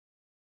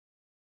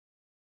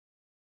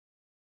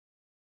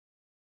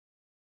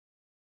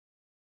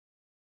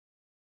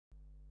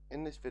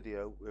In this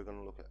video we're going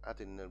to look at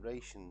adding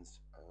narrations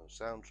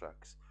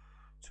soundtracks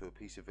to a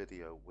piece of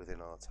video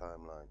within our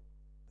timeline.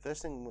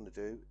 First thing I'm going to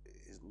do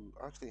is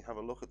actually have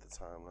a look at the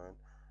timeline,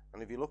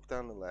 and if you look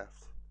down the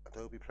left,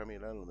 Adobe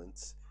Premiere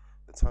Elements,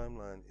 the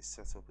timeline is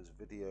set up as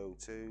video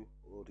 2,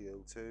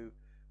 audio 2,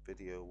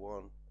 video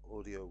 1,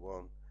 audio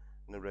 1,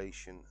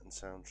 narration and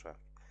soundtrack.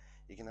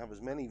 You can have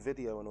as many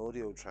video and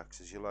audio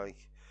tracks as you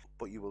like,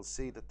 but you will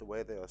see that the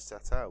way they are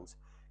set out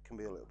can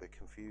be a little bit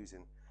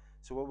confusing.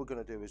 So what we're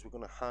going to do is we're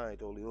going to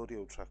hide all the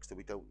audio tracks that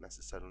we don't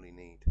necessarily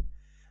need.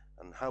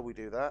 And how we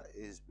do that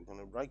is we're going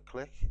to right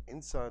click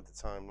inside the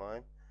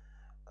timeline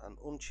and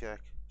uncheck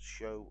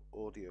show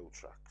audio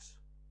tracks.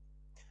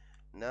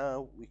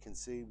 Now we can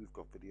see we've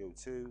got video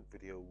 2,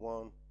 video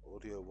 1,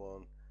 audio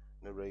 1,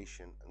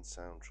 narration and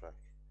soundtrack.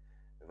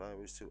 If I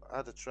was to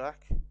add a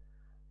track,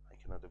 I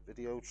can add a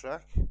video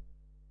track,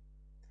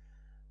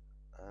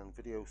 and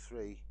video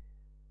 3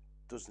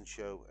 doesn't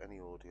show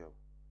any audio.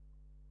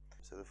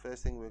 So the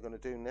first thing we're going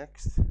to do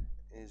next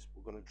is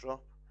we're going to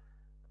drop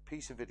a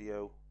piece of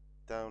video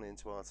down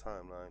into our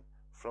timeline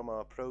from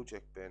our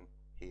project bin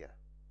here.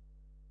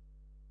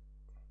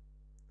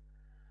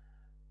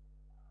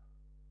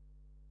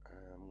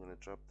 I'm going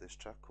to drop this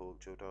track called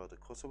Jodada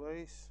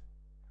Cutaways,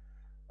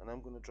 and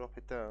I'm going to drop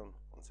it down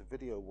onto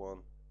video 1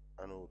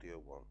 and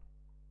audio 1.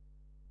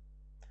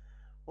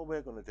 What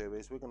we're going to do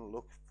is we're going to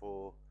look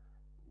for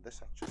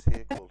this actress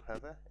here called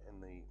Heather in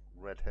the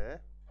red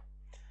hair,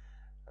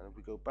 and if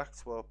we go back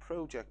to our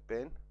project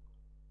bin,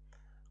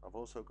 I've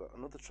also got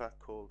another track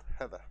called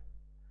Heather,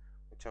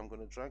 which I'm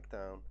going to drag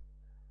down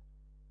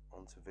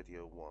onto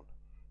video 1.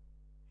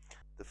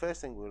 The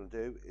first thing we're going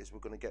to do is we're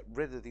going to get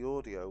rid of the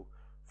audio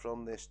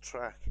from this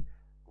track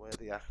where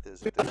the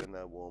actors are doing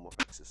their warm-up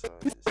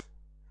exercises,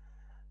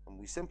 and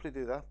we simply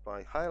do that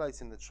by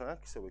highlighting the track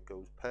so it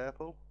goes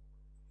purple.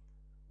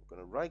 We're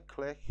going to right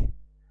click,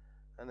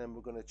 and then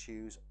we're going to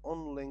choose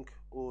unlink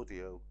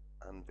audio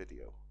and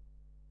video.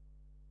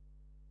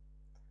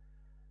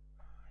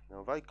 Now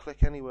if I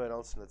click anywhere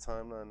else in the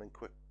timeline and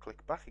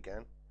click back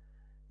again,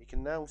 you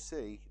can now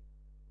see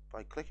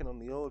by clicking on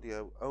the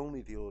audio,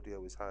 only the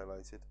audio is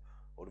highlighted,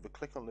 or if I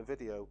click on the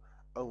video,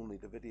 only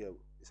the video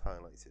is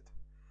highlighted.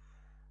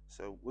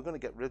 So we're going to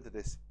get rid of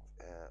this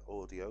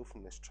audio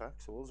from this track,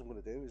 so all I'm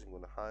going to do is I'm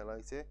going to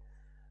highlight it,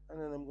 and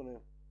then I'm going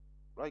to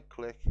right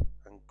click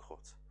and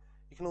cut.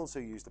 You can also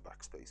use the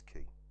backspace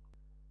key.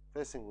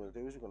 First thing we're going to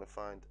do is we're going to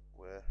find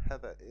where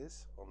Heather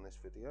is on this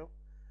video.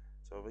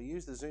 So if I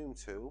use the zoom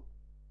tool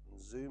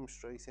and zoom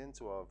straight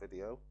into our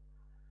video,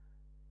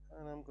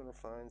 and I'm going to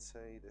find,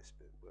 say, this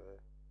bit where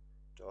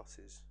Dot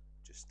is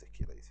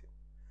gesticulating.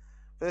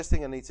 First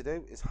thing I need to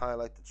do is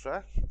highlight the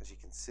track. As you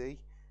can see,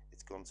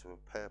 it's gone to a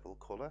purple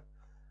colour,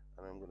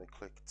 and I'm going to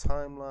click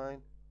timeline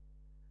and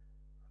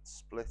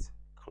split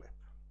clip.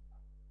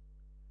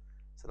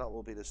 So that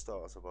will be the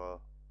start of our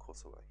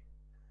cutaway.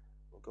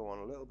 We'll go on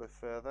a little bit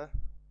further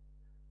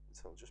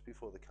until just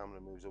before the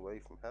camera moves away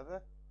from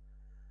Heather,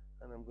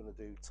 and I'm going to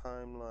do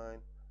timeline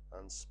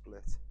and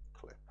split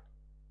clip.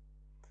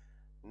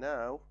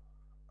 Now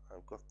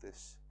I've got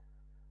this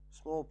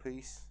small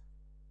piece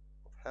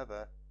of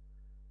Heather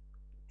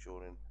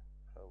during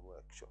her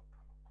workshop.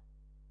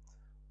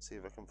 See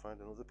if I can find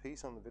another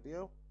piece on the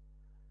video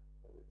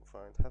where we can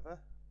find Heather,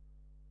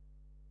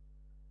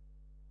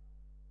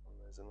 and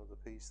there's another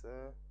piece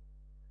there.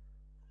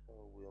 So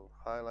we'll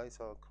highlight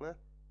our clip,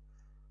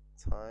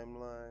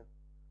 timeline,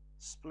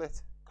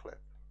 split clip,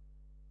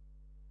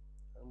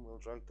 and we'll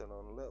drag that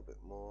on a little bit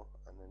more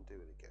and then do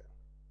it again.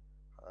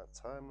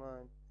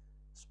 Timeline,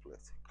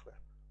 split clip.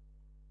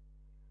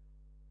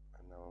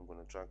 And now I'm going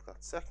to drag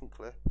that second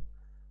clip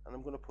and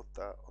I'm going to put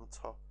that on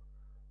top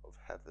of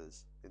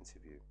Heather's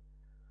interview.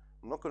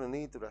 I'm not going to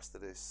need the rest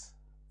of this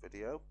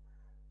video,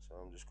 so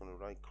I'm just going to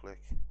right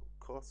click,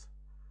 cut,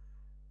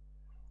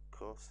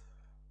 cut,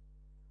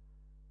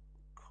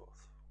 cut.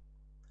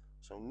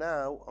 So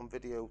now on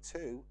video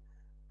 2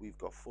 we've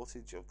got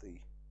footage of the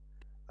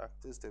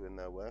actors doing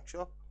their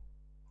workshop,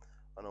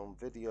 and on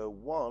video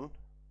 1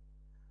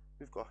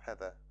 we've got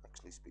Heather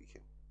actually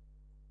speaking.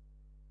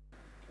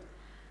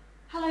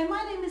 Hello,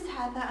 my name is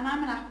Heather and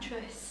I'm an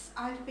actress.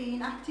 I've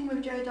been acting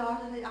with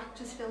Jodada, the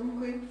Actors Film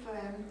Group, for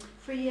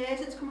 3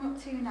 years it's coming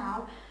up to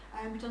now.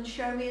 We've done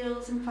show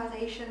reels,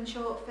 improvisation,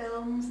 short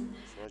films.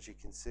 So as you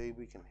can see,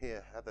 we can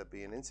hear Heather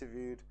being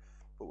interviewed,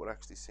 but we're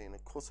actually seeing a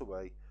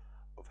cutaway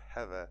of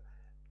Heather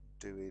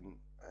doing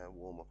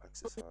warm-up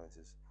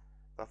exercises.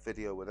 That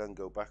video will then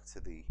go back to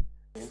the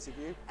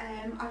interview.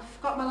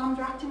 I've got my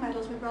Lambda acting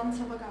medals with bronze,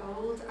 silver,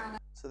 gold. And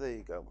so there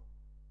you go.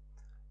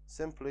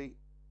 Simply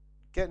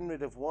getting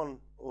rid of one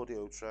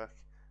audio track,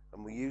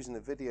 and we're using the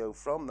video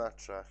from that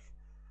track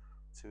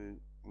to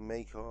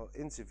make our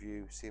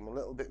interview seem a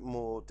little bit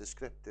more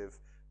descriptive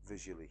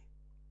visually.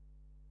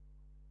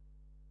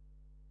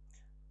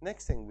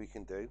 Next thing we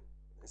can do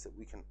is that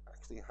we can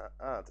actually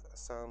add a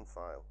sound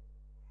file,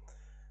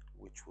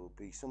 which will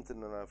be something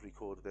that I've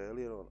recorded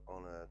earlier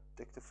on a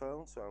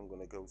dictaphone. So I'm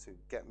going to go to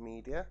Get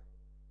Media,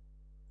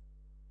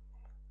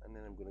 and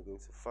then I'm going to go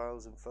to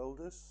Files and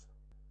Folders,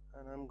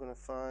 and I'm going to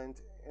find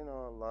in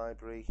our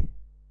library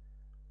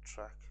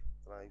track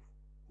that I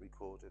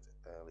recorded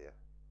earlier.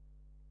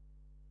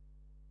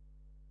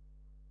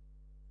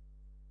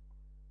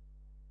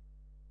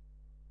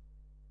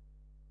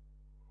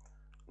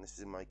 And this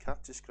is in my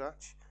Capture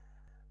Scratch,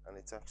 and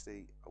it's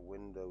actually a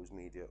Windows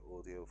Media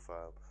audio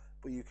file,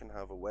 but you can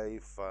have a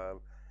WAV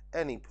file.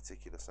 Any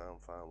particular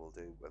sound file will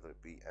do, whether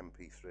it be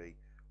MP3,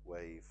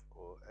 WAV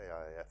or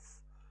AIF.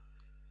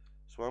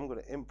 So I'm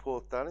going to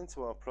import that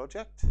into our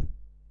project.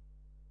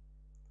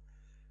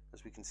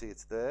 As we can see,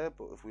 it's there,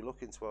 but if we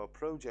look into our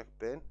project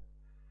bin,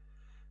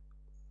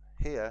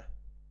 here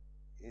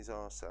is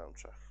our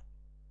soundtrack.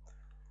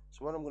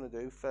 So what I'm going to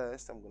do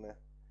first, I'm going to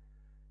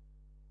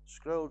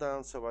scroll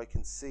down so I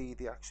can see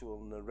the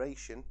actual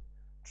narration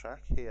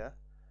track here,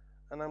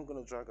 and I'm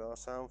going to drag our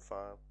sound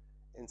file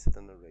into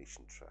the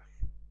narration track.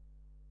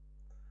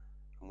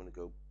 I'm going to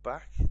go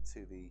back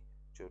to the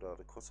Joe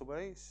Dada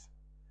cutaways,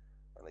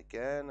 and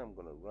again I'm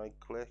going to right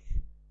click,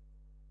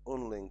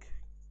 unlink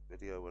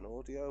video and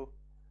audio,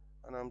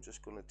 and I'm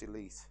just going to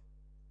delete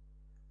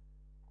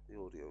the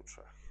audio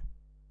track.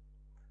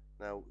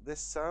 Now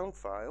this sound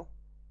file,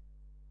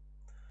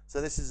 so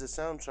this is a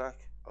soundtrack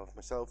of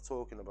myself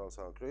talking about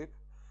our group,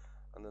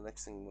 and the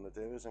next thing I'm going to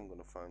do is I'm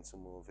going to find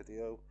some more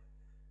video,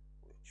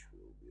 which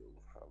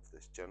will have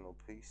this general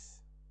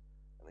piece,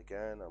 and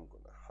again I'm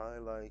going to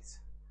highlight,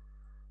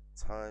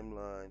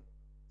 timeline,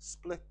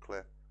 split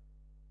clip,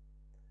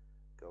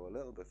 go a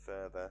little bit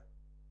further,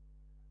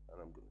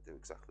 and I'm going to do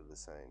exactly the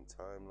same,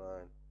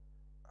 timeline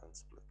and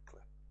split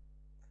clip.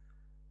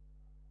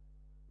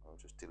 I'll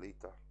just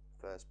delete that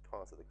first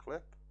part of the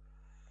clip,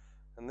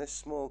 and this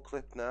small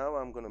clip now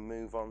I'm going to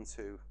move on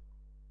to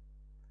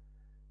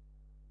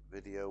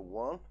video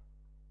 1,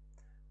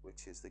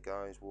 which is the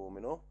guys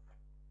warming up.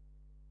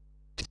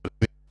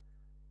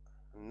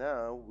 And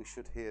now we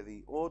should hear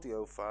the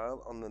audio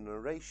file on the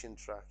narration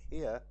track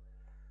here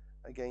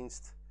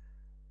against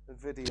the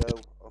video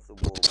of the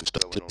warmers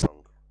going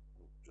along.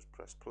 Just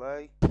press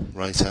play.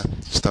 Writer,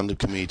 stand-up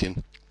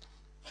comedian,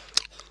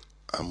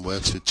 and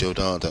works with Joe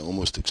Dada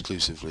almost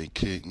exclusively,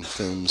 creating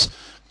films,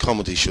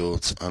 comedy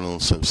shorts and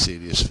also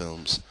serious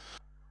films.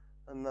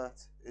 And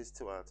that is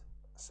to add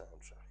a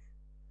soundtrack.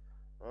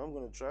 Now I'm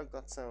going to drag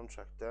that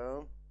soundtrack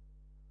down.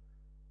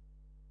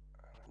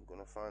 I'm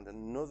going to find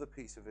another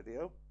piece of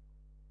video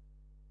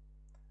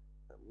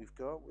that we've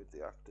got with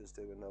the actors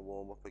doing their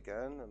warm-up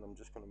again, and I'm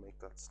just going to make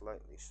that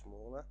slightly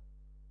smaller.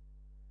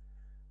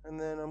 And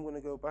then I'm going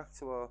to go back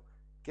to our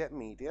Get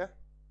Media,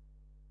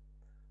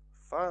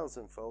 Files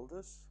and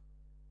Folders.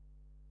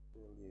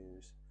 We'll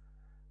use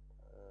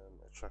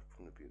a track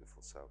from the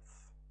Beautiful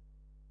South.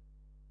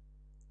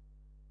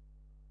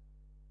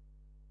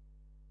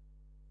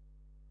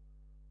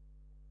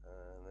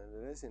 And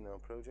then it is in our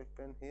project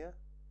bin here.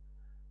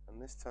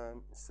 And this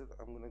time, instead,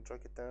 I'm going to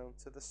drag it down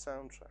to the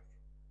soundtrack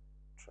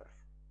track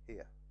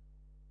here.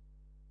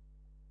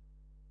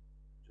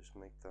 Just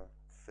make that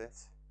fit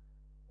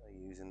by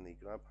using the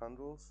grab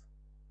handles.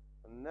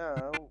 And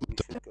now we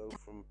should go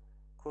from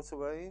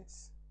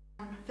cutaways.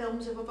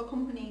 Films of other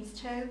companies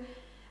too.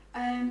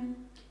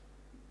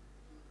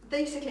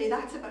 Basically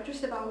that's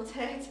just about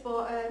it,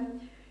 but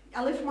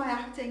I live for my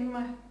acting.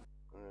 And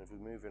if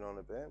we're moving on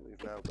a bit,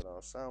 we've now got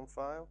our sound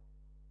file.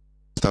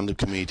 Stand-up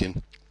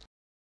comedian,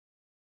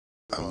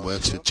 and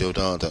works with Joe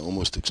Dada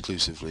almost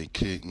exclusively,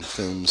 creating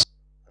films.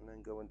 And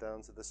then going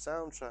down to the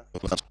soundtrack,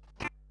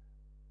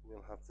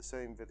 we'll have the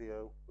same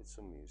video with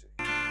some music.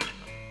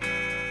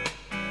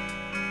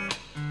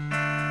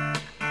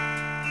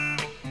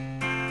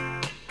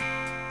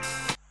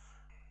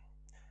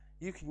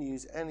 You can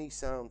use any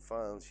sound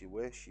files you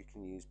wish. You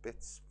can use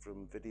bits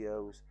from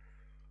videos,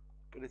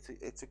 but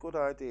it's a good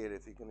idea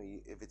if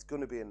it's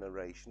going to be a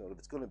narration or if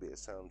it's going to be a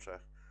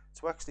soundtrack,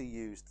 to actually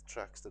use the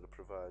tracks that are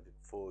provided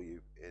for you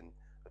in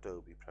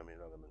Adobe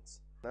Premiere Elements.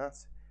 That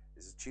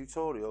is a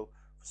tutorial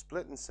for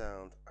splitting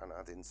sound and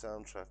adding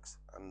soundtracks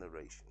and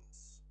narration.